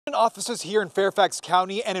Officers here in Fairfax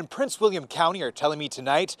County and in Prince William County are telling me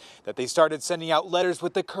tonight that they started sending out letters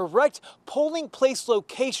with the correct polling place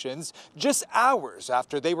locations just hours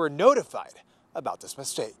after they were notified about this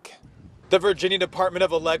mistake. The Virginia Department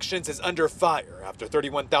of Elections is under fire after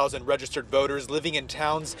 31,000 registered voters living in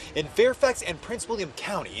towns in Fairfax and Prince William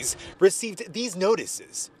counties received these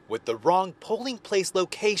notices with the wrong polling place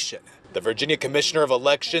location. The Virginia Commissioner of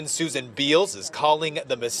Elections, Susan Beals, is calling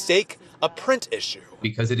the mistake a print issue.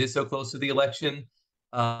 Because it is so close to the election,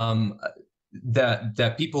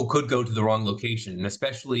 that people could go to the wrong location, and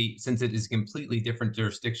especially since it is a completely different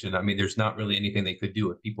jurisdiction. I mean, there's not really anything they could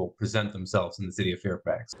do if people present themselves in the city of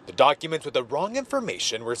Fairfax. The documents with the wrong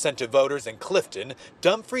information were sent to voters in Clifton,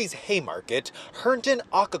 Dumfries, Haymarket, Herndon,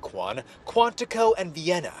 Occoquan, Quantico, and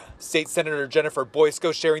Vienna. State Senator Jennifer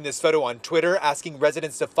Boysko sharing this photo on Twitter, asking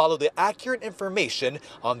residents to follow the accurate information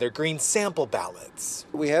on their green sample ballots.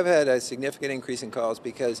 We have had a significant increase in calls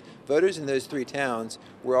because voters in those three towns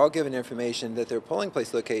were all given information that their polling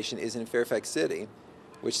place location is in Fairfax City,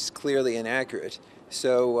 which is clearly inaccurate.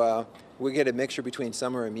 So we get a mixture between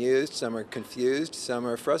some are amused, some are confused, some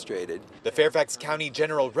are frustrated. The Fairfax County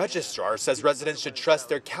General Registrar says residents should trust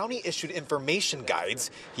their county-issued information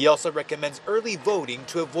guides. He also recommends early voting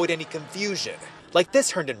to avoid any confusion, like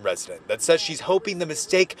this Herndon resident that says she's hoping the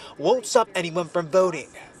mistake won't stop anyone from voting.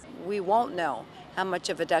 We won't know how much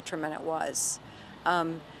of a detriment it was.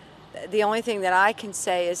 The only thing that I can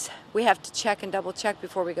say is we have to check and double check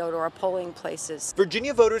before we go to our polling places.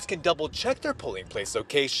 Virginia voters can double check their polling place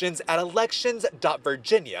locations at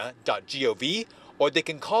elections.virginia.gov, or they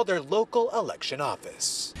can call their local election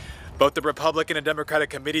office. Both the Republican and Democratic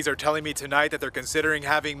committees are telling me tonight that they're considering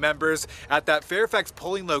having members at that Fairfax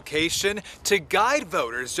polling location to guide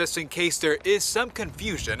voters just in case there is some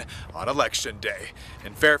confusion on Election Day.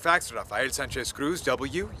 In Fairfax, Rafael Sanchez Cruz,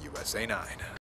 WUSA 9.